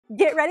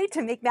Get ready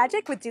to make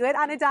magic with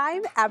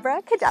Doitonadime,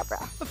 abracadabra.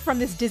 From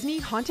this Disney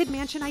Haunted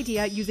Mansion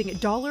idea using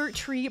Dollar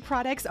Tree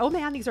products, oh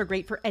man, these are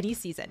great for any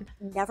season.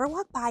 Never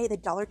walk by the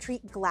Dollar Tree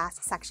glass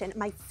section.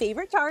 My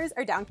favorite jars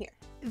are down here.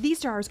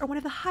 These jars are one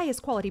of the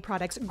highest quality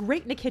products,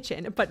 great in a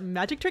kitchen, but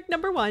magic trick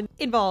number one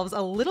involves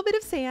a little bit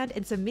of sand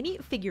and some mini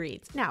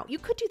figurines. Now, you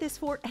could do this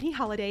for any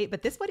holiday,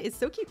 but this one is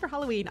so cute for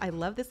Halloween. I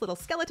love this little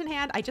skeleton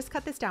hand. I just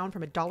cut this down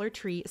from a Dollar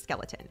Tree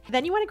skeleton.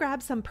 Then you want to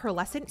grab some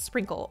pearlescent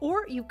sprinkle,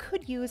 or you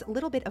could use a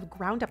little bit of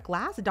ground up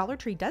glass. Dollar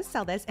Tree does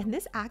sell this, and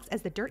this acts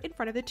as the dirt in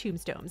front of the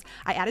tombstones.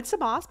 I added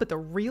some moss, but the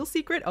real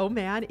secret, oh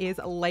man, is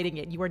lighting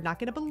it. You are not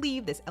going to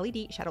believe this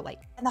LED shadow light.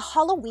 And the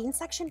Halloween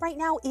section right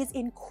now is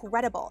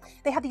incredible.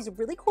 They have these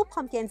really cool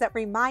pumpkins that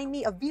remind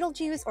me of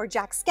Beetlejuice or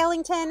Jack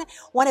Skellington.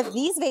 One of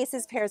these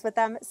vases pairs with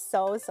them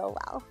so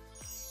well.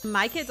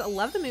 My kids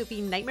love the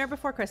movie Nightmare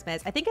Before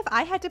Christmas. I think if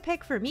I had to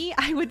pick for me,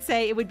 I would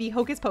say it would be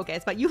Hocus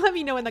Pocus, but you let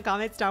me know in the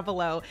comments down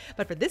below.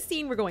 But for this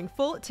scene, we're going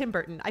full Tim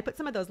Burton. I put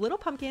some of those little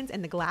pumpkins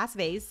in the glass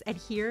vase, and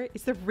here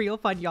is the real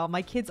fun, y'all.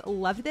 My kids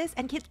loved this,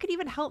 and kids could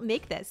even help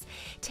make this.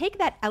 Take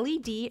that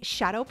LED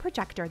shadow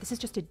projector, this is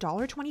just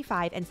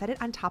 $1.25, and set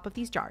it on top of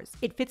these jars.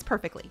 It fits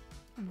perfectly.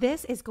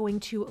 This is going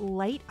to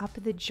light up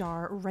the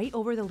jar right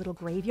over the little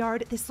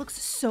graveyard. This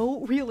looks so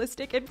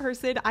realistic in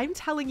person, I'm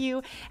telling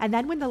you. And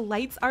then when the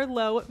lights are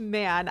low,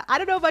 man, I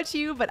don't know about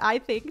you, but I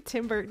think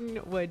Tim Burton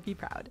would be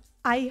proud.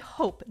 I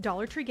hope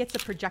Dollar Tree gets a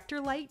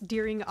projector light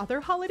during other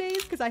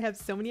holidays because I have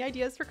so many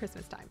ideas for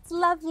Christmas time. It's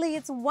lovely,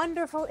 it's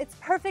wonderful, it's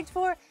perfect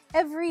for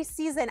every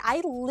season.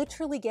 I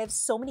literally give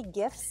so many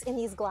gifts in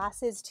these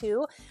glasses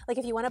too. Like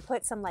if you want to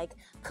put some like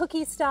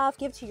cookie stuff,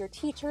 give to your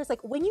teachers.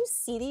 Like when you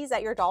see these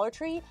at your Dollar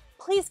Tree,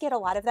 please get a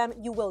lot of them.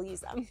 You will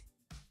use them.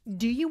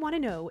 Do you want to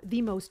know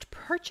the most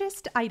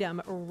purchased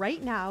item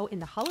right now in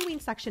the Halloween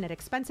section at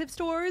expensive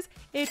stores?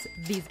 It's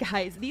these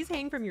guys. These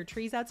hang from your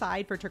trees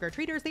outside for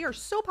trick-or-treaters. They are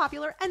so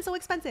popular and so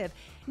expensive.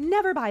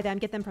 Never buy them.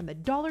 Get them from the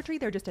Dollar Tree.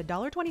 They're just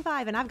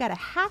 $1.25, and I've got a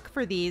hack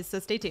for these, so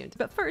stay tuned.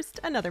 But first,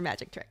 another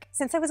magic trick.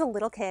 Since I was a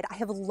little kid, I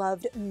have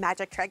loved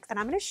magic tricks, and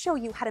I'm going to show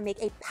you how to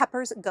make a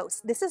Pepper's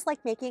ghost. This is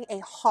like making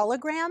a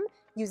hologram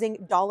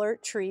using Dollar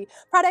Tree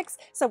products.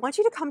 So I want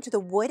you to come to the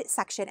wood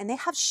section, and they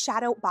have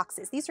shadow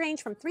boxes. These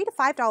range from $3 to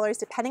 $5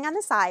 depending on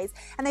the size,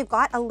 and they've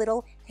got a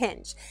little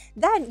hinge.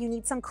 Then you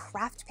need some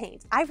craft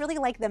paint. I really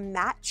like the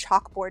matte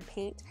chalkboard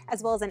paint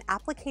as well as an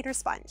applicator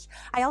sponge.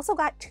 I also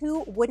got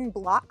 2 wooden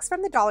blocks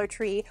from the Dollar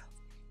Tree.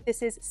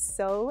 This is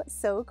so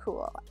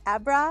cool.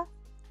 Abracadabra.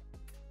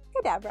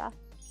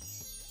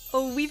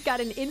 Oh, we've got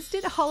an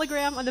instant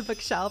hologram on the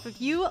bookshelf. If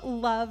you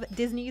love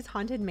Disney's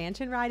Haunted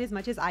Mansion ride as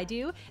much as I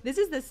do, this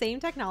is the same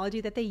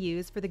technology that they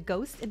use for the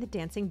ghost in the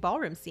dancing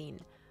ballroom scene.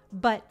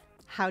 But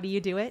how do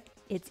you do it?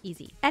 It's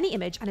easy. Any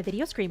image on a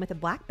video screen with a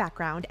black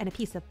background and a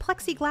piece of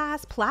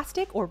plexiglass,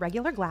 plastic, or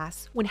regular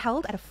glass, when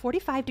held at a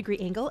 45-degree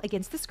angle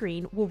against the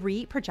screen, will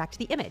re-project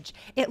the image.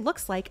 It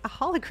looks like a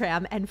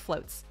hologram and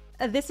floats.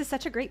 This is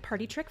such a great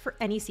party trick for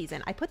any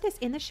season. I put this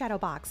in the shadow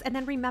box, and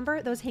then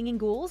remember those hanging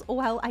ghouls?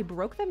 Well, I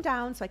broke them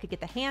down so I could get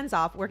the hands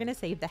off. We're gonna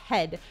save the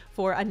head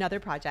for another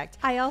project.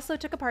 I also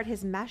took apart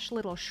his mesh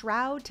little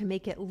shroud to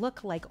make it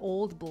look like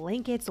old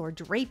blankets or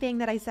draping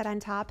that I set on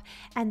top.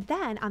 And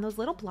then on those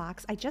little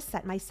blocks, I just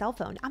set my cell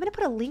phone. I'm gonna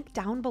put a link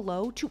down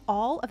below to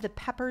all of the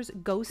Pepper's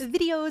Ghost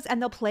videos,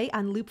 and they'll play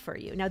on loop for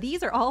you. Now,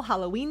 these are all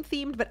Halloween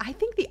themed, but I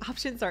think the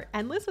options are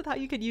endless with how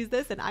you could use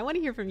this, and I wanna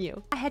hear from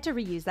you. I had to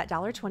reuse that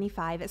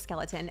 $1.25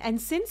 skeleton. And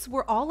since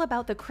we're all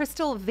about the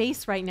crystal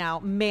vase right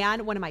now,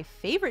 man, one of my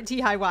favorite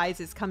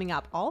DIYs is coming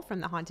up, all from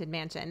the Haunted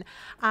Mansion.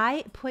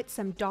 I put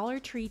some Dollar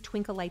Tree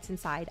twinkle lights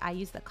inside. I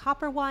use the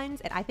copper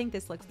ones, and I think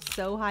this looks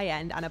so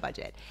high-end on a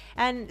budget.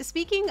 And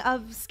speaking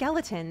of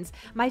skeletons,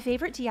 my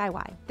favorite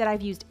DIY that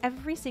I've used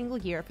every single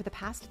year for the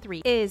past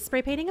 3 is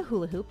spray painting a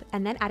hula hoop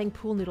and then adding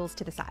pool noodles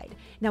to the side.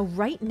 Now,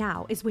 right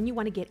now is when you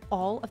want to get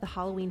all of the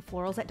Halloween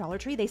florals at Dollar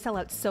Tree. They sell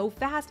out so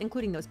fast,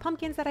 including those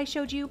pumpkins that I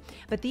showed you,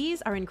 but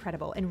these are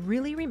incredible and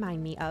really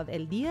remind me of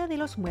El Día de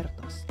los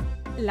Muertos.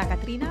 La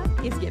Catrina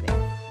is giving.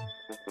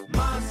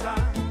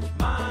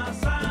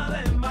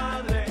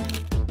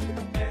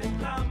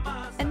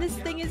 And this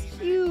thing is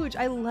huge.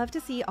 I love to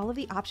see all of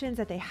the options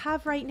that they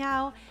have right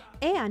now.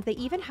 And they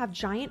even have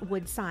giant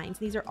wood signs.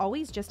 These are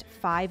always just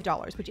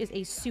 $5, which is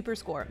a super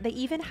score. They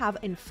even have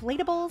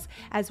inflatables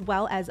as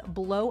well as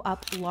blow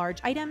up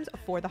large items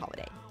for the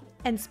holiday.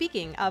 And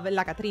speaking of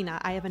La Catrina,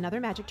 I have another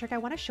magic trick I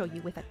want to show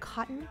you with a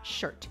cotton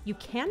shirt. You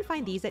can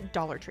find these at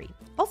Dollar Tree.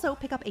 Also,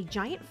 pick up a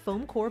giant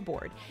foam core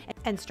board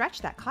and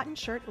stretch that cotton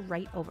shirt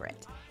right over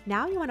it.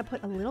 Now you want to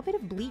put a little bit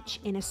of bleach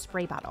in a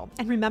spray bottle.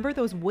 And remember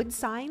those wood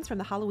signs from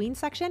the Halloween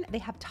section? They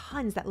have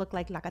tons that look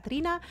like La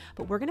Catrina,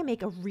 but we're going to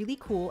make a really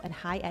cool and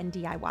high-end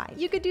DIY.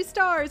 You could do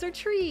stars or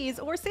trees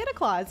or Santa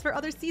Claus for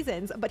other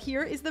seasons, but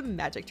here is the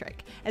magic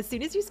trick. As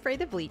soon as you spray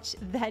the bleach,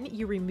 then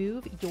you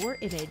remove your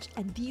image,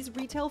 and these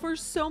retail for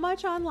so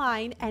much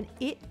online, and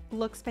it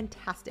looks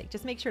fantastic.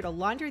 Just make sure to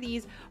launder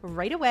these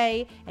right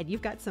away, and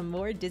you've got some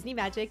more Disney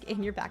magic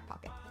in your back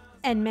pocket.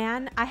 And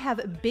man, I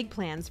have big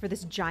plans for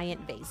this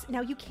giant vase.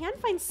 Now you can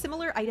find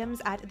similar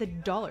items at the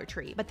Dollar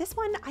Tree, but this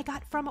one I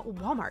got from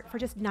Walmart for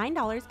just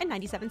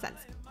 $9.97.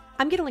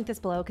 I'm gonna link this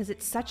below because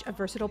it's such a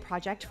versatile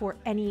project for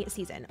any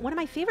season. One of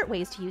my favorite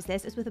ways to use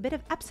this is with a bit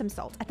of Epsom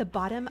salt at the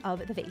bottom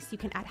of the vase. You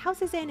can add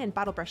houses in and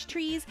bottle brush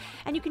trees,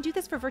 and you can do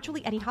this for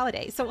virtually any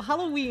holiday. So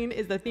Halloween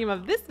is the theme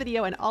of this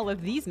video and all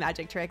of these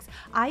magic tricks.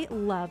 I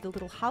love the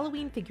little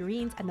Halloween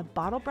figurines, and the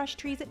bottle brush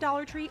trees at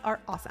Dollar Tree are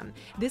awesome.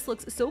 This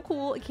looks so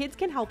cool, kids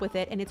can help with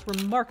it, and it's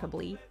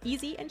remarkably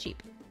easy and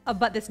cheap.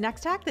 But this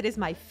next hack that is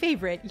my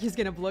favorite is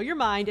gonna blow your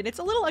mind, and it's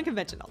a little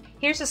unconventional.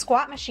 Here's a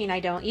squat machine I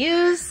don't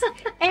use,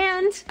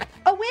 and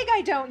a wig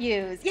I don't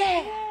use.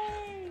 Yay!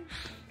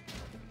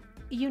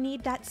 You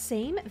need that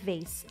same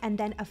vase and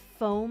then a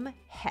foam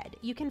head.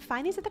 You can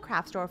find these at the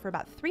craft store for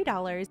about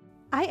 $3.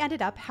 I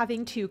ended up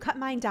having to cut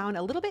mine down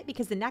a little bit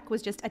because the neck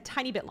was just a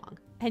tiny bit long.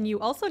 And you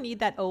also need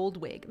that old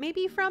wig,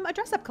 maybe from a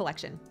dress-up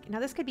collection. Now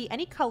this could be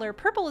any color.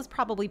 Purple is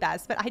probably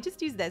best, but I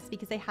just use this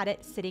because they had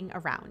it sitting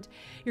around.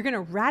 You're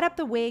gonna rat up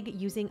the wig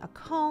using a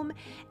comb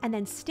and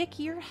then stick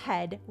your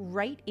head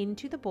right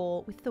into the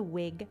bowl with the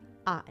wig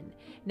on.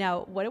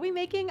 Now, what are we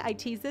making? I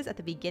teased this at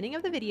the beginning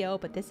of the video,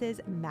 but this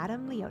is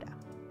Madame Leota.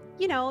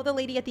 You know, the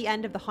lady at the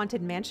end of the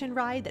Haunted Mansion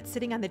ride that's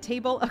sitting on the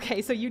table?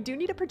 Okay, so you do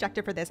need a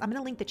projector for this. I'm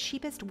gonna link the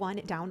cheapest one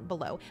down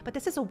below, but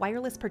this is a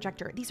wireless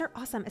projector. These are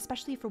awesome,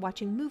 especially for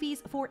watching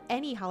movies for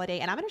any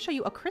holiday, and I'm gonna show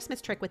you a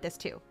Christmas trick with this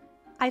too.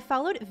 I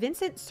followed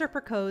Vincent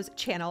Serpico's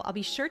channel. I'll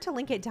be sure to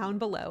link it down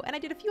below. And I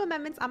did a few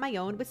amendments on my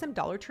own with some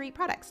Dollar Tree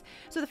products.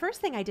 So the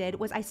first thing I did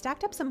was I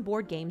stacked up some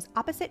board games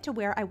opposite to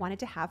where I wanted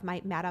to have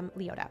my Madame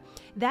Leota.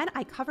 Then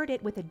I covered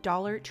it with a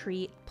Dollar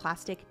Tree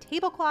plastic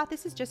tablecloth.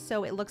 This is just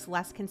so it looks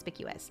less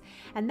conspicuous.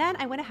 And then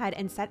I went ahead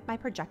and set my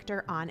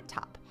projector on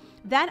top.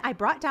 Then I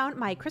brought down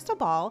my crystal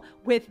ball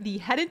with the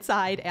head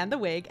inside and the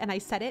wig, and I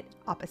set it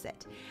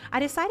opposite. I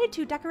decided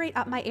to decorate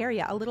up my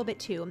area a little bit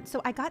too,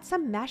 so I got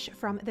some mesh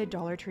from the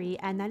Dollar Tree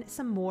and then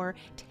some more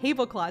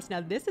tablecloths.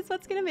 Now this is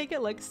what's gonna make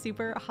it look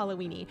super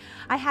Halloween-y.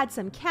 I had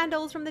some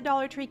candles from the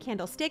Dollar Tree,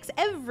 candlesticks,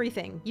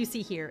 everything you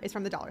see here is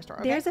from the dollar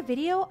store. Okay? There's a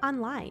video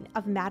online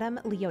of Madame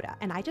Leota,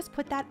 and I just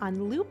put that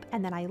on loop,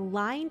 and then I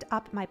lined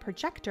up my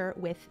projector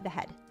with the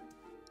head.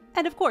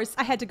 And of course,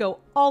 I had to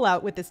go all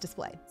out with this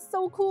display.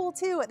 So cool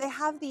too. They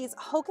have these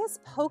Hocus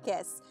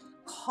Pocus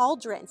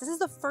cauldrons. This is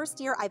the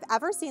first year I've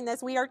ever seen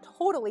this. We are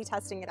totally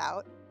testing it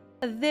out.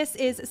 This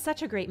is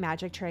such a great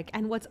magic trick,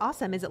 and what's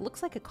awesome is it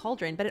looks like a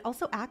cauldron, but it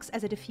also acts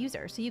as a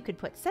diffuser, so you could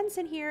put scents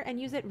in here and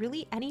use it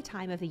really any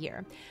time of the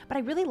year. But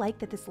I really like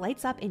that this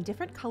lights up in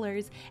different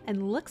colors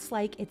and looks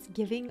like it's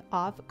giving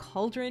off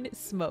cauldron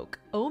smoke.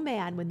 Oh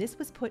man, when this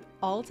was put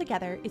all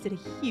together, is it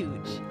a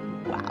huge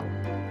wow.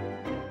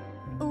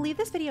 Leave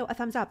this video a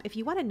thumbs up if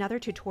you want another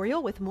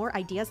tutorial with more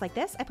ideas like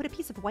this. I put a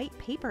piece of white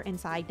paper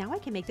inside. Now I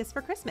can make this for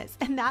Christmas.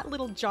 And that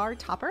little jar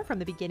topper from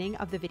the beginning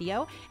of the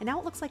video, and now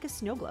it looks like a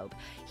snow globe.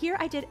 Here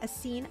I did a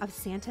scene of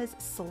Santa's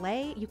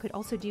sleigh. You could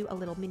also do a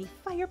little mini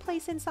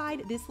fireplace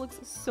inside. This looks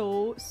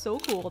so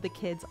cool. The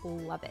kids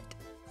love it.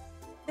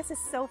 This is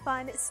so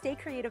fun. Stay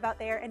creative out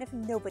there, and if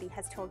nobody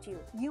has told you,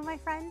 you, my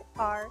friend,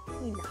 are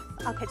enough.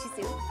 I'll catch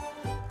you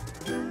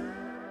soon.